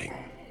handwriting.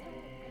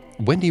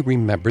 Wendy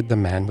remembered the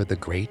man with the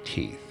gray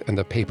teeth and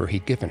the paper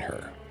he'd given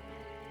her.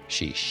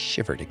 She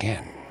shivered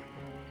again.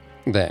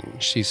 Then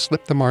she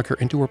slipped the marker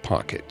into her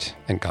pocket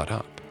and got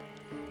up.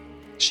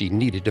 She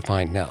needed to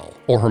find Nell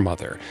or her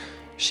mother.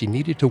 She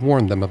needed to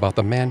warn them about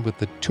the man with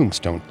the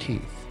tombstone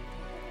teeth.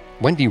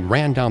 Wendy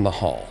ran down the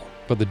hall,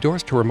 but the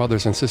doors to her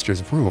mother's and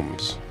sister's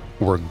rooms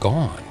were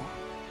gone.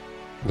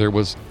 There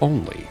was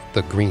only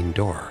the green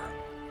door.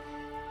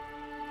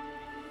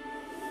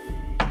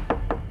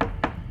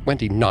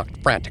 Wendy knocked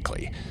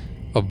frantically.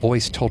 A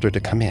voice told her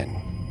to come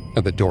in,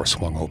 and the door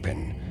swung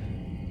open.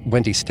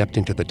 Wendy stepped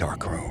into the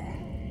dark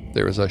room.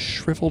 There was a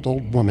shriveled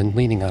old woman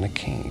leaning on a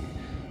cane.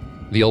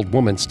 The old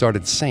woman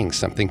started saying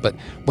something, but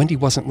Wendy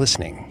wasn't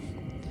listening.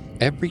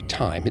 Every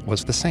time it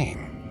was the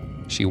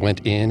same. She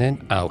went in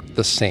and out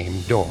the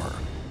same door.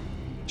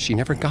 She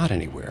never got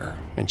anywhere,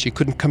 and she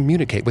couldn't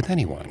communicate with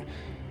anyone.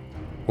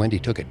 Wendy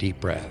took a deep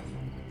breath.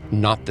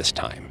 Not this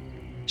time.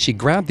 She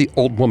grabbed the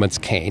old woman's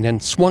cane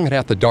and swung it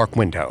at the dark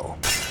window.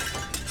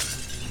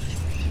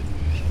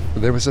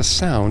 There was a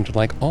sound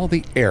like all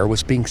the air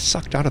was being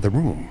sucked out of the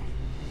room.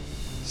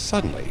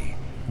 Suddenly,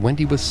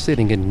 Wendy was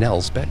sitting in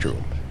Nell's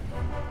bedroom.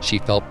 She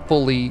felt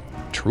fully,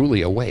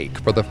 truly awake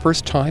for the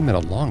first time in a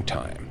long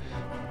time.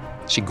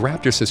 She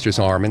grabbed her sister's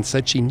arm and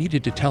said she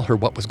needed to tell her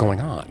what was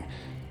going on.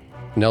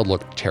 Nell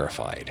looked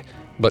terrified,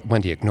 but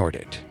Wendy ignored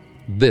it.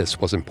 This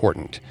was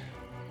important.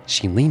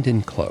 She leaned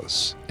in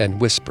close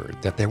and whispered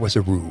that there was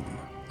a room,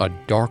 a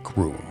dark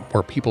room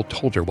where people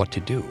told her what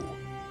to do.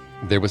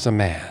 There was a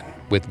man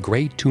with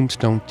gray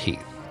tombstone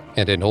teeth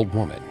and an old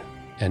woman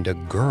and a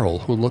girl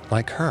who looked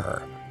like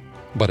her,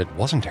 but it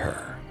wasn't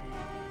her.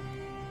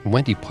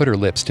 Wendy put her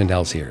lips to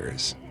Nell's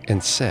ears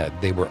and said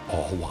they were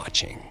all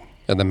watching,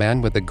 and the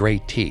man with the gray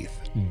teeth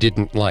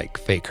didn't like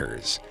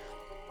fakers.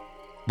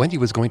 Wendy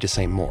was going to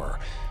say more,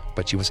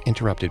 but she was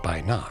interrupted by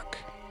a knock.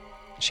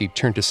 She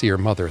turned to see her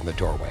mother in the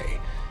doorway.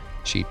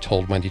 She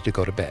told Wendy to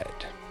go to bed.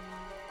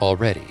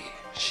 Already,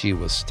 she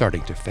was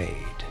starting to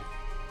fade.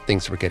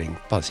 Things were getting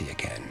fuzzy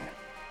again.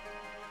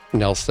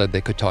 Nell said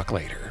they could talk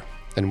later,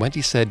 and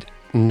Wendy said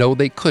no,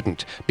 they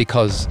couldn't,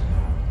 because...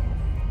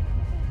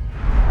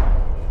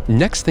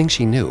 Next thing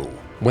she knew,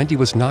 Wendy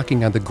was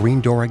knocking on the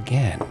green door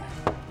again,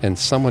 and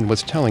someone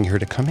was telling her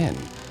to come in.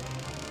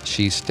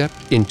 She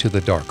stepped into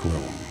the dark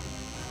room.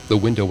 The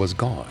window was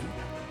gone,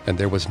 and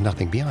there was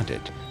nothing beyond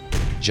it,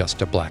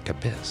 just a black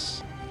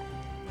abyss.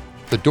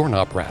 The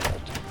doorknob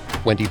rattled.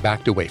 Wendy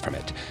backed away from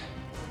it.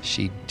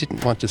 She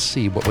didn't want to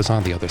see what was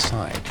on the other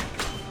side.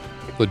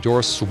 The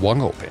door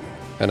swung open,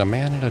 and a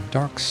man in a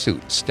dark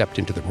suit stepped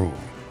into the room.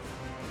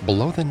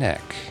 Below the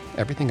neck,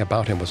 everything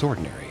about him was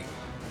ordinary.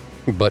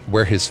 But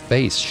where his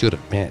face should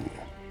have been,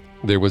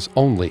 there was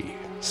only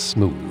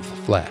smooth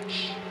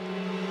flesh.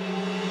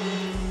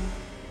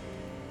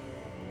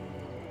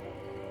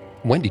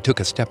 Wendy took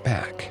a step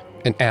back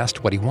and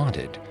asked what he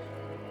wanted.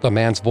 The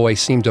man's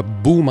voice seemed to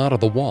boom out of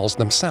the walls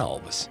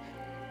themselves.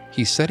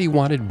 He said he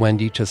wanted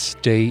Wendy to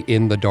stay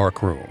in the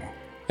dark room,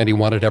 and he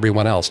wanted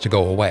everyone else to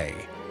go away.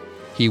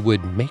 He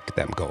would make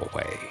them go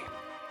away.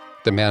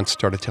 The man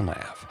started to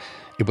laugh.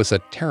 It was a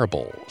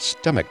terrible,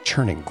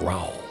 stomach-churning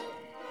growl.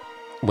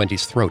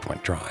 Wendy's throat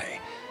went dry.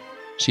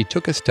 She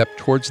took a step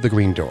towards the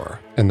green door,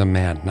 and the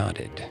man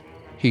nodded.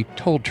 He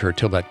told her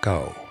to let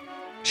go.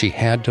 She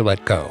had to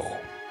let go.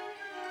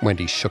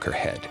 Wendy shook her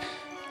head.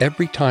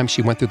 Every time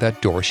she went through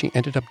that door, she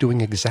ended up doing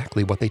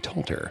exactly what they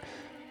told her.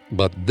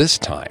 But this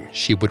time,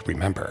 she would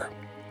remember.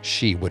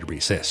 She would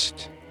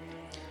resist.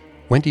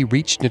 Wendy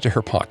reached into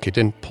her pocket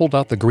and pulled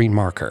out the green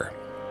marker.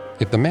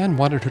 If the man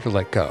wanted her to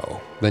let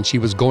go, then she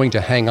was going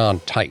to hang on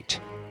tight.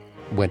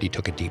 Wendy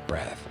took a deep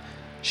breath.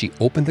 She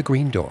opened the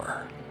green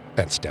door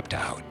and stepped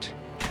out.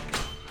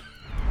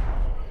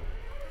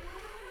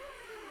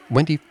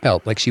 Wendy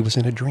felt like she was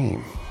in a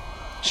dream.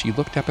 She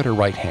looked up at her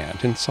right hand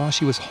and saw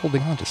she was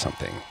holding on to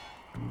something.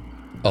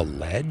 A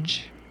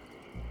ledge?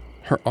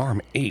 Her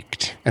arm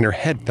ached and her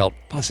head felt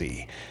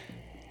fuzzy.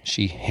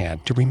 She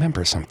had to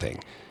remember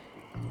something.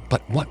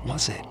 But what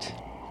was it?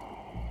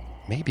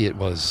 Maybe it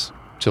was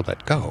to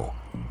let go.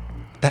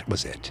 That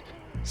was it.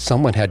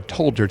 Someone had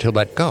told her to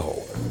let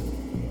go.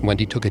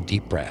 Wendy took a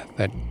deep breath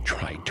and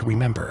tried to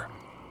remember.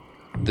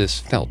 This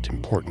felt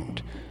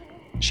important.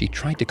 She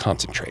tried to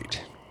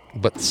concentrate,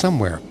 but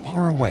somewhere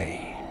far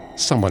away,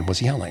 someone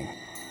was yelling.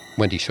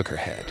 Wendy shook her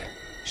head.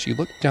 She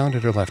looked down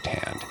at her left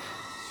hand.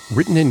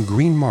 Written in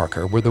green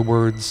marker were the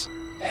words,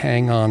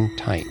 "Hang on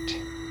tight."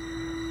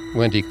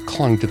 Wendy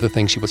clung to the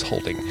thing she was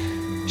holding.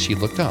 She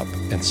looked up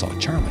and saw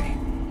Charlie.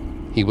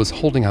 He was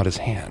holding out his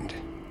hand.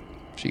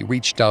 She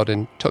reached out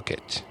and took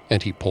it,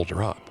 and he pulled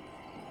her up.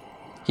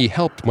 He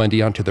helped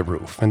Wendy onto the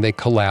roof, and they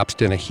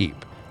collapsed in a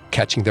heap,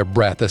 catching their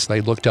breath as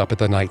they looked up at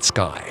the night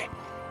sky.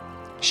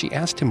 She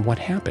asked him what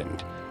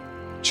happened.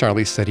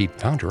 Charlie said he'd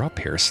found her up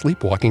here,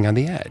 sleepwalking on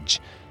the edge.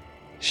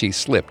 She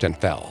slipped and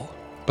fell,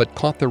 but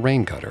caught the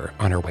rain gutter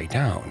on her way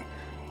down.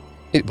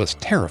 It was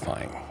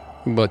terrifying,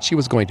 but she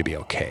was going to be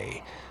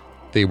okay.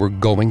 They were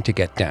going to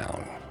get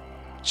down.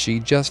 She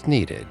just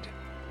needed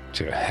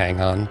to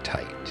hang on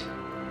tight.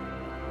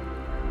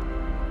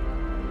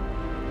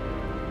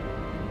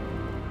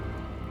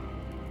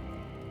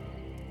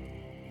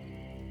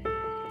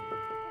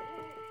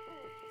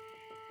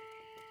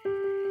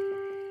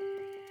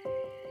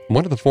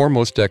 One of the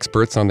foremost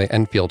experts on the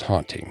Enfield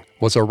haunting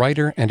was a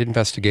writer and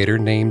investigator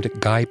named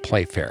Guy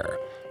Playfair.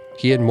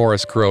 He and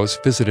Morris Gross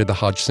visited the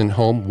Hodgson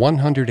home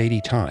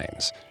 180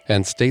 times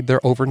and stayed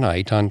there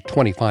overnight on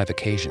 25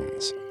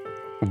 occasions.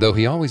 Though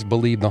he always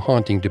believed the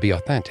haunting to be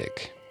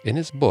authentic, in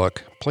his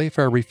book,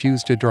 Playfair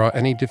refused to draw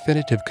any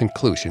definitive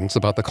conclusions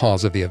about the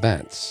cause of the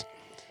events.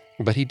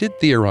 But he did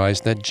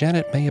theorize that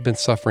Janet may have been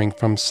suffering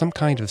from some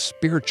kind of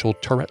spiritual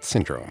Tourette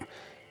syndrome,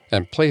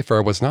 and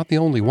Playfair was not the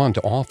only one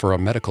to offer a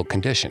medical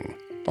condition,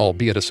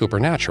 albeit a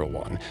supernatural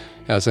one,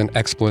 as an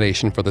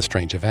explanation for the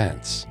strange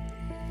events.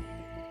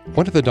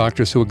 One of the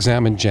doctors who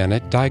examined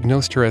Janet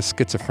diagnosed her as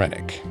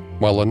schizophrenic,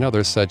 while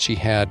another said she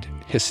had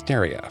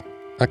hysteria,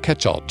 a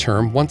catch-all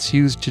term once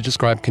used to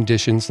describe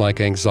conditions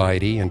like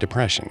anxiety and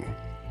depression.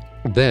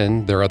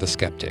 Then there are the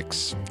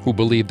skeptics, who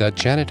believe that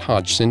Janet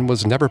Hodgson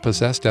was never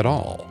possessed at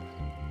all.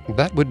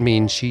 That would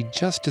mean she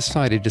just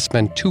decided to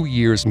spend 2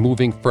 years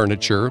moving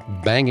furniture,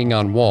 banging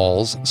on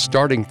walls,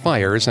 starting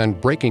fires,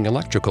 and breaking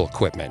electrical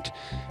equipment.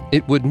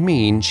 It would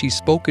mean she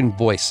spoke in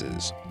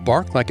voices,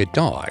 barked like a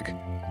dog,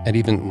 and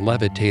even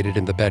levitated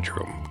in the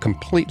bedroom,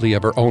 completely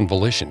of her own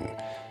volition,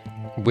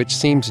 which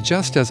seems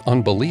just as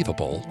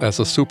unbelievable as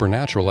a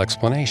supernatural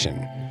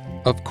explanation.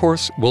 Of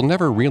course, we'll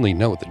never really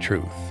know the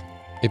truth.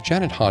 If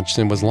Janet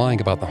Hodgson was lying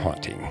about the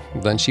haunting,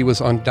 then she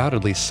was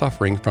undoubtedly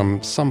suffering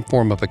from some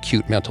form of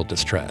acute mental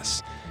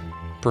distress.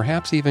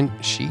 Perhaps even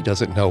she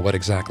doesn't know what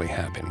exactly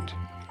happened.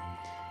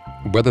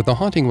 Whether the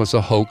haunting was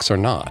a hoax or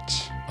not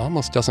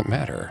almost doesn't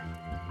matter.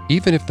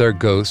 Even if their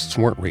ghosts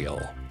weren't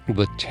real,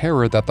 the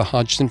terror that the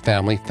Hodgson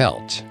family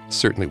felt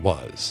certainly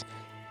was.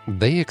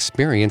 They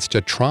experienced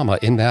a trauma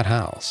in that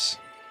house,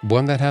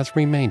 one that has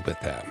remained with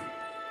them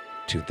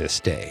to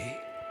this day.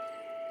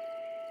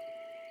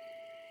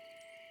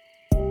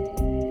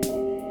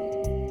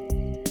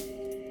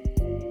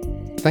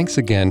 Thanks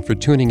again for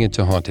tuning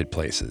into Haunted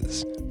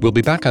Places. We'll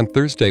be back on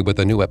Thursday with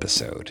a new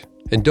episode.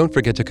 And don't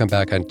forget to come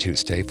back on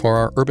Tuesday for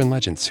our Urban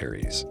Legends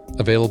series,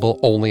 available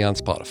only on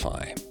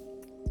Spotify.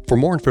 For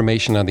more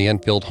information on the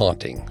Enfield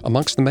haunting,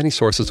 amongst the many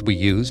sources we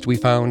used, we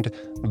found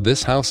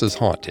This House is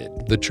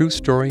Haunted, The True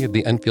Story of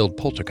the Enfield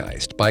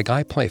Poltergeist by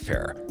Guy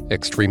Playfair,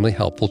 extremely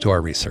helpful to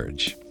our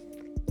research.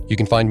 You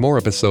can find more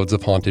episodes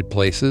of Haunted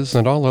Places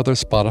and all other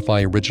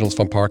Spotify originals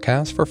from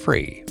Parcast for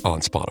free on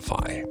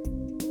Spotify.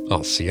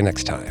 I'll see you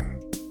next time.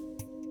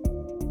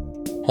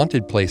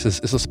 Haunted Places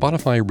is a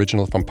Spotify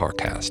original from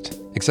Parcast.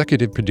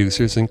 Executive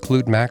producers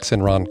include Max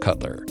and Ron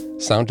Cutler.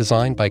 Sound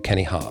design by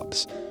Kenny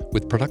Hobbs.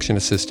 With production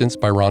assistance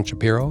by Ron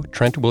Shapiro,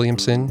 Trent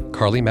Williamson,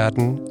 Carly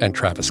Madden, and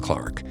Travis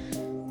Clark.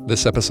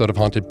 This episode of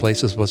Haunted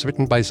Places was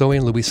written by Zoe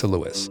and Louisa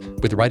Lewis,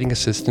 with writing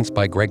assistance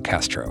by Greg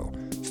Castro.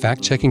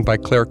 Fact-checking by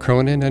Claire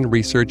Cronin and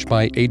research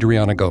by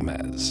Adriana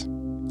Gomez.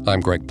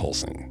 I'm Greg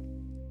Polson.